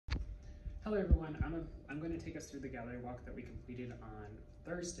Hello everyone, I'm going to take us through the gallery walk that we completed on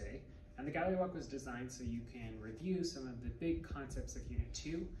Thursday. And the gallery walk was designed so you can review some of the big concepts of Unit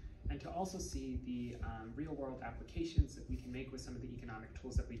 2 and to also see the real world applications that we can make with some of the economic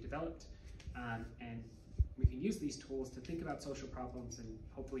tools that we developed. And we can use these tools to think about social problems and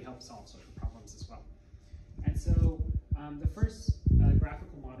hopefully help solve social problems as well. And so the first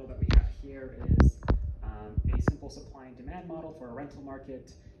graphical model that we have here is a simple supply and demand model for a rental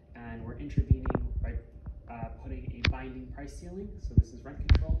market, and we're intervening by putting a binding price ceiling. So this is rent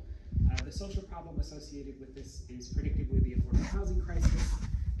control. The social problem associated with this is predictably the affordable housing crisis.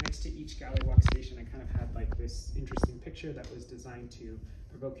 Next to each gallery walk station, I kind of had like this interesting picture that was designed to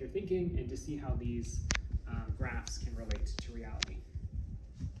provoke your thinking and to see how these graphs can relate to reality.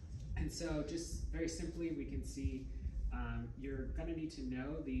 And so just very simply, we can see you're going to need to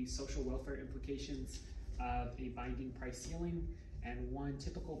know the social welfare implications of a binding price ceiling. And one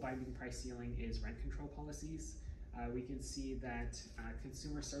typical binding price ceiling is rent control policies. We can see that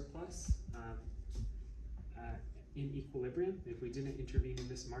consumer surplus in equilibrium, if we didn't intervene in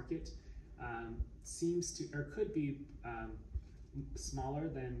this market, seems to, or could be smaller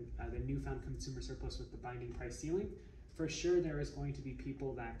than the newfound consumer surplus with the binding price ceiling. For sure, there is going to be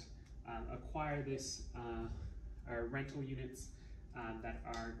people that acquire this rental units that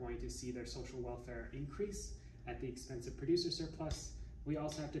are going to see their social welfare increase at the expense of producer surplus. We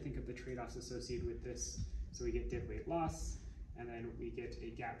also have to think of the trade-offs associated with this. So we get deadweight loss, and then we get a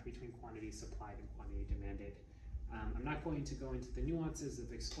gap between quantity supplied and quantity demanded. I'm not going to go into the nuances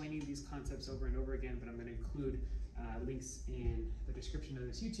of explaining these concepts over and over again, but I'm going to include links in the description of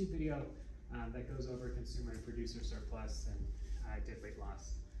this YouTube video that goes over consumer and producer surplus and deadweight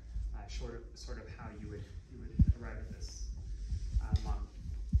loss, sort of how you would arrive at this model,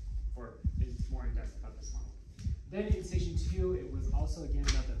 or more in depth about this model. Then in station 2, it was also again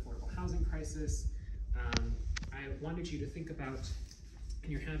about the affordable housing crisis. I wanted you to think about,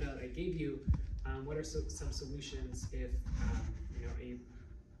 in your handout I gave you, what are some solutions if a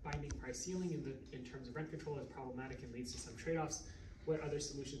binding price ceiling in terms of rent control is problematic and leads to some trade-offs. What other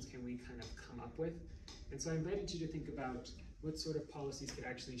solutions can we kind of come up with? And so I invited you to think about what sort of policies could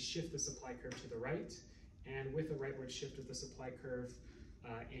actually shift the supply curve to the right, and with a rightward shift of the supply curve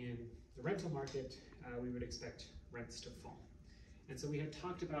in the rental market, we would expect rents to fall. And so we had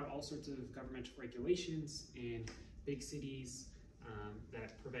talked about all sorts of governmental regulations in big cities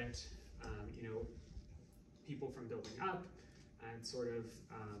that prevent people from building up, and sort of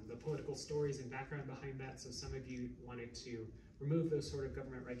the political stories and background behind that. So some of you wanted to remove those sort of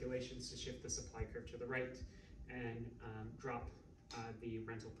government regulations to shift the supply curve to the right and drop the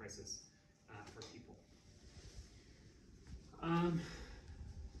rental prices for people.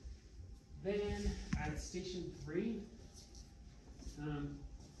 Then at station 3,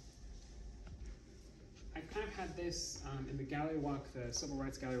 I kind of had this in the gallery walk, the civil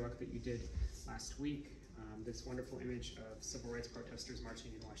rights gallery walk that you did last week, this wonderful image of civil rights protesters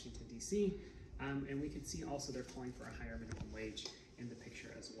marching in Washington, D.C. And we can see also they're calling for a higher minimum wage in the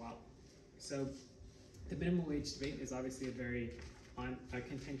picture as well. So the minimum wage debate is obviously a very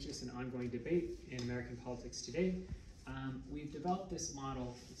contentious and ongoing debate in American politics today. We've developed this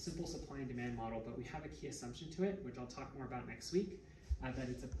model, a simple supply and demand model, but we have a key assumption to it, which I'll talk more about next week,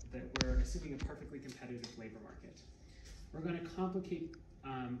 that we're assuming a perfectly competitive labor market. We're going to complicate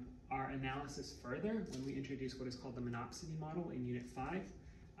our analysis further when we introduce what is called the monopsony model in Unit 5,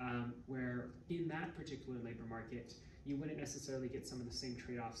 where in that particular labor market, you wouldn't necessarily get some of the same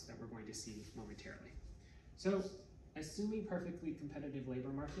trade-offs that we're going to see momentarily. So, assuming perfectly competitive labor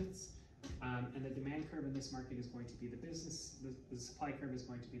markets, and the demand curve in this market is going to be the business, the supply curve is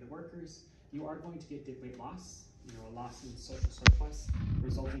going to be the workers, you are going to get deadweight loss, a loss in social surplus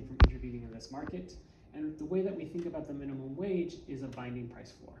resulting from intervening in this market. And the way that we think about the minimum wage is a binding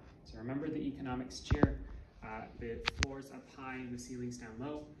price floor. So remember the economics chair, the floors up high and the ceilings down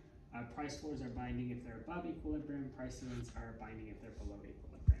low. Price floors are binding if they're above equilibrium, price ceilings are binding if they're below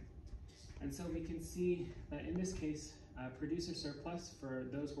equilibrium. And so we can see that in this case, producer surplus for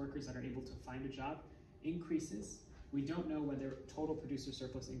those workers that are able to find a job increases. We don't know whether total producer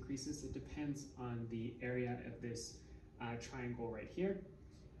surplus increases. It depends on the area of this triangle right here.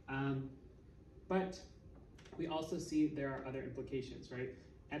 But we also see there are other implications, right?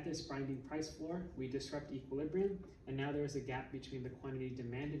 At this binding price floor, we disrupt equilibrium, and now there is a gap between the quantity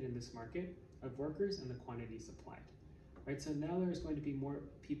demanded in this market of workers and the quantity supplied, right? So now there's going to be more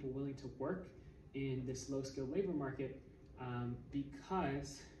people willing to work in this low-skilled labor market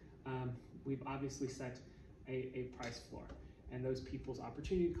because we've obviously set a price floor, and those people's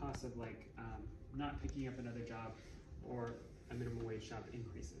opportunity costs of not picking up another job or a minimum wage job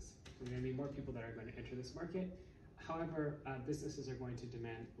increases. So there are going to be more people that are going to enter this market. However, businesses are going to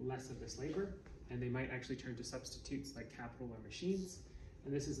demand less of this labor, and they might actually turn to substitutes like capital or machines.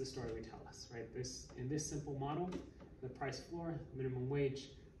 And this is the story we tell us, right? In this simple model, the price floor, minimum wage,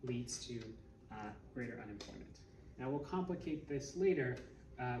 leads to greater unemployment. Now we'll complicate this later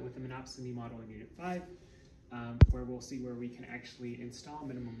with the monopsony model in Unit 5, where we'll see where we can actually install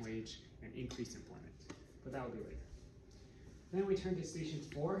minimum wage and increase employment. But that will be later. Then we turn to station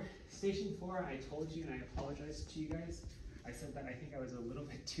 4. Station 4, I told you, and I apologize to you guys. I said that I think I was a little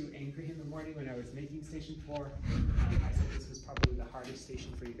bit too angry in the morning when I was making station 4. I said this was probably the hardest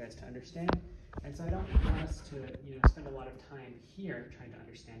station for you guys to understand. And so I don't want us to spend a lot of time here trying to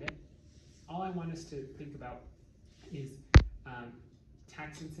understand it. All I want us to think about is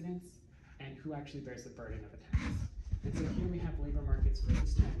tax incidence and who actually bears the burden of a tax. And so here we have labor markets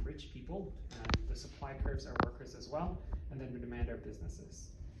focused on rich people. The supply curves are workers as well, and then the demand are businesses.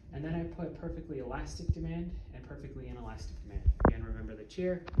 And then I put perfectly elastic demand and perfectly inelastic demand. Again, remember the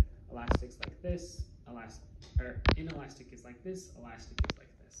chair. Elastic's like this, inelastic is like this, elastic is like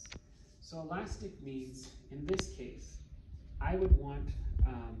this. So elastic means, in this case, I would want,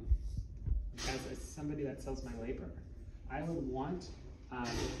 as somebody that sells my labor, I would want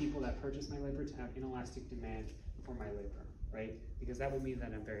the people that purchase my labor to have inelastic demand for my labor, right? Because that would mean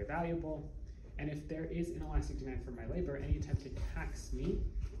that I'm very valuable. And if there is inelastic demand for my labor, any attempt to tax me,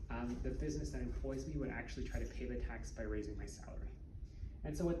 the business that employs me would actually try to pay the tax by raising my salary.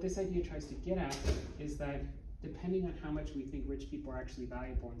 And so what this idea tries to get at is that depending on how much we think rich people are actually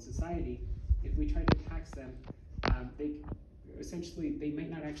valuable in society, if we try to tax them, they might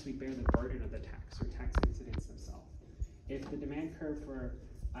not actually bear the burden of the tax or tax incidence themselves. If the demand curve for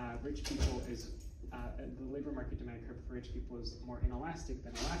rich people is, the labor market demand curve for rich people is more inelastic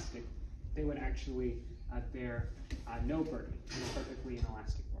than elastic, they would actually bear no burden in a perfectly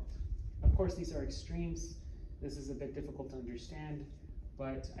inelastic world. Of course, these are extremes. This is a bit difficult to understand,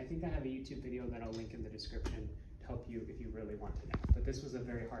 but I think I have a YouTube video that I'll link in the description to help you if you really want to know. But this was a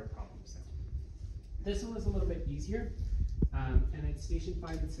very hard problem. So this one was a little bit easier. And then station 5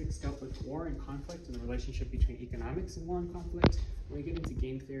 and 6 dealt with war and conflict and the relationship between economics and war and conflict. When we get into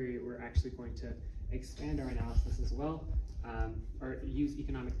game theory, we're actually going to expand our analysis as well, or use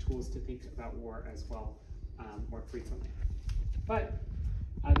economic tools to think about war as well more frequently. But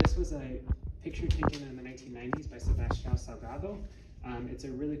this was a picture taken in the 1990s by Sebastião Salgado. It's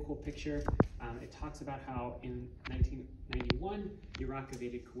a really cool picture. It talks about how in 1991, Iraq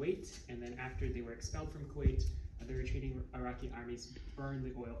invaded Kuwait, and then after they were expelled from Kuwait, the retreating Iraqi armies burned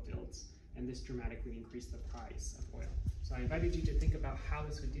the oil fields, and this dramatically increased the price of oil. So I invited you to think about how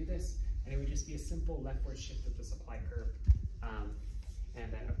this would do this, and it would just be a simple leftward shift of the supply curve.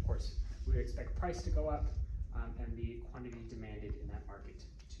 And then, of course, we would expect price to go up and the quantity demanded in that market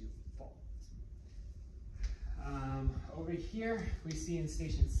to fall. Over here, we see in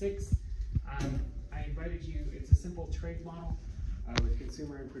station 6, I invited you, it's a simple trade model with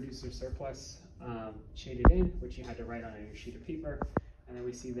consumer and producer surplus shaded in, which you had to write on a sheet of paper. And then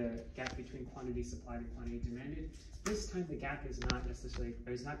we see the gap between quantity supplied and quantity demanded. This time the gap is not necessarily,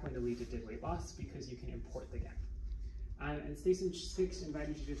 or is not going to lead to dead weight loss because you can import the gap. And station 6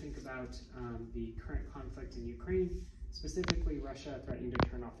 invited you to think about the current conflict in Ukraine, specifically Russia threatening to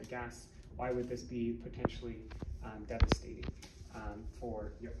turn off the gas. Why would this be potentially devastating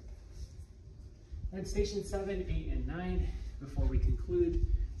for Europe? And station 7, 8, and 9, before we conclude,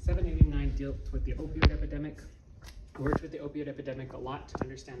 7, 8, and 9 dealt with the opioid epidemic. I worked with the opioid epidemic a lot to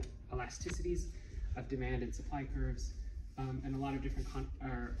understand elasticities of demand and supply curves, and a lot of different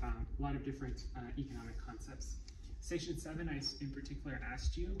economic concepts. Station 7, I in particular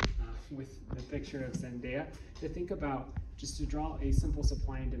asked you, with the picture of Zendaya, to think about just to draw a simple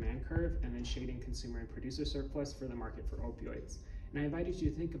supply and demand curve and then shading consumer and producer surplus for the market for opioids. And I invited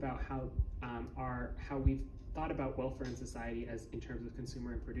you to think about how we've thought about welfare in society as in terms of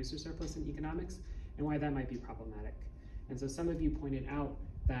consumer and producer surplus in economics, and why that might be problematic. And so some of you pointed out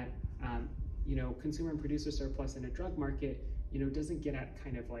that consumer and producer surplus in a drug market doesn't get at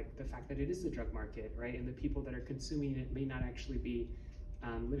kind of like the fact that it is the drug market, right? And the people that are consuming it may not actually be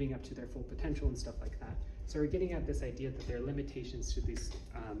living up to their full potential and stuff like that. So we're getting at this idea that there are limitations to these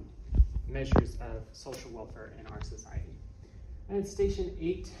measures of social welfare in our society. And station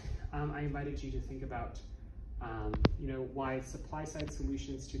 8, I invited you to think about why supply side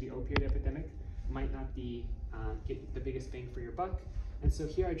solutions to the opioid epidemic might not be get the biggest bang for your buck. And so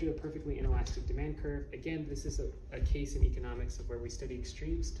here I drew a perfectly inelastic demand curve. Again, this is a case in economics of where we study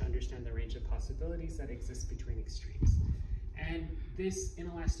extremes to understand the range of possibilities that exist between extremes. And this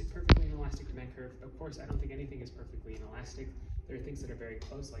perfectly inelastic demand curve, of course, I don't think anything is perfectly inelastic. There are things that are very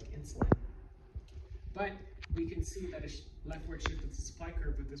close, like insulin. But we can see that a leftward shift of the supply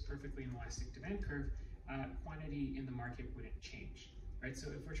curve with this perfectly inelastic demand curve, quantity in the market wouldn't change, right?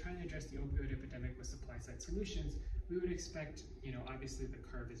 So if we're trying to address the opioid epidemic with supply-side solutions, we would expect, obviously the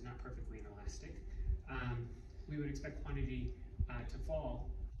curve is not perfectly inelastic. We would expect quantity to fall,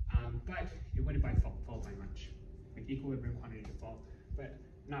 but it wouldn't fall by much. Like equilibrium quantity to fall, but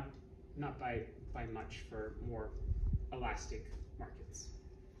not by much for more elastic markets.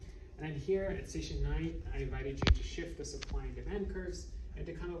 And then here at station 9, I invited you to shift the supply and demand curves and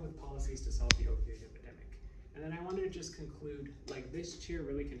to come up with policies to solve the opioid epidemic. And then I wanted to just conclude, like, this cheer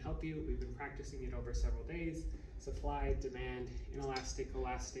really can help you. We've been practicing it over several days. Supply, demand, inelastic,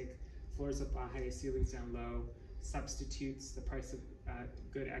 elastic, floors up high, ceilings down low, substitutes, the price of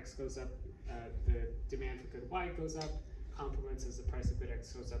good X goes up, the demand for good Y goes up, complements as the price of good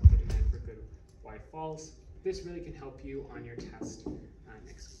X goes up, the demand for good Y falls. This really can help you on your test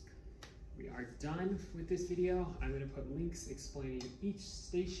next week. We are done with this video. I'm going to put links explaining each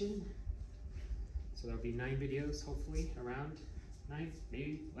station. So there'll be 9 videos, hopefully, around 9,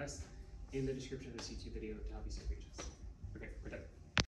 maybe less, in the description of this YouTube video to help you solve your test. Okay, we're done.